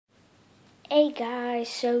Hey guys,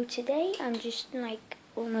 so today I'm just like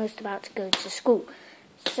almost about to go to school.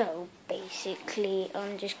 So basically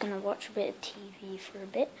I'm just gonna watch a bit of TV for a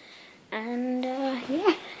bit, and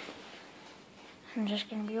yeah, I'm just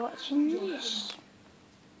gonna be watching this.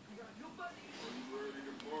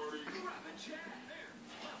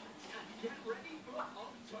 Get ready for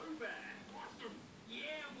October. Awesome.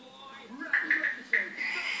 Yeah, boy. Really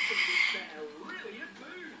a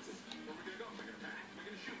boost. What we're gonna go? We're gonna pack. We're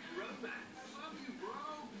gonna shoot romance. I love you, bro.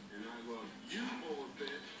 And I love you all a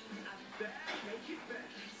bit. And there, make it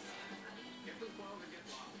best. Get the ball and get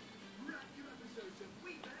lost. Brand new episodes of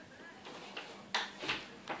We Bet.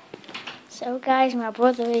 So guys, my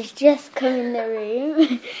brother is just come in the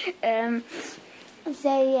room. So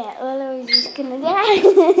yeah, all I was just gonna do.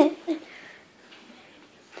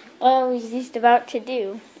 All I was just about to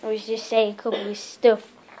do was just say a couple of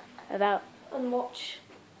stuff about and watch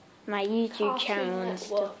my YouTube channel and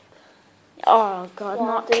stuff. Network. Oh god,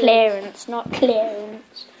 not clearance, not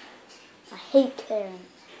clearance. I hate clearance.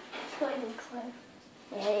 It's not even clear.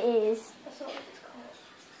 Yeah, it is. That's not what it's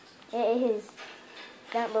called. It is.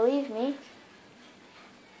 Don't believe me?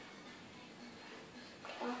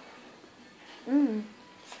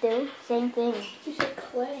 Still, same thing. You said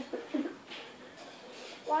clay.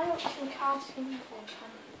 Why not some casting on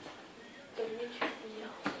the YouTube video?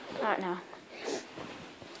 I don't know.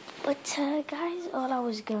 But guys, all I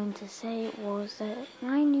was going to say was that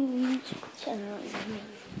my new YouTube channel is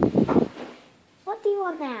amazing. What do you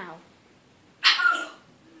want now?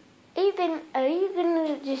 Are you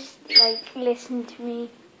gonna just like listen to me?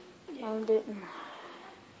 I'm doing.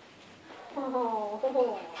 Oh.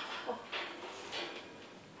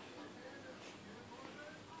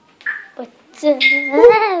 But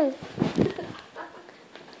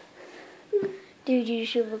dude, you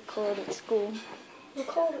should record at school.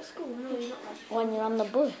 Record at school? No, you're not. When you're on the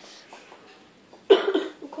bus.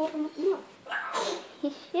 Record them? No.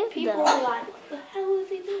 You should. People though. are like, what the hell are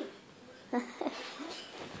they doing?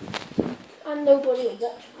 And nobody will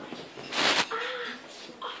watch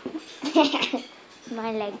mine. My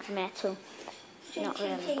leg's metal. Not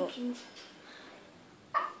really, but.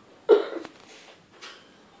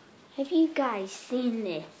 Have you guys seen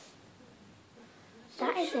this?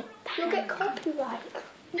 That is a You'll get pan. copyright.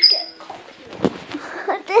 You get copyright.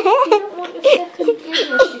 What the You don't want your second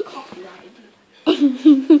video to be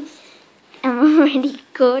copyrighted. I'm already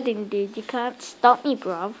recording, dude. You can't stop me,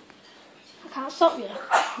 bruv. I can't stop you.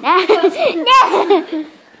 No!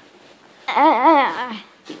 No!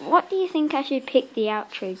 What do you think I should pick the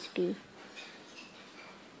outro to be?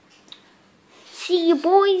 See you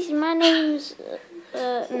boys, my name's...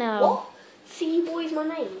 no. What? See you boys, my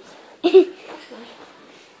name's.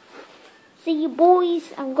 See you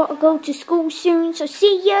boys, I've got to go to school soon, so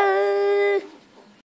see ya!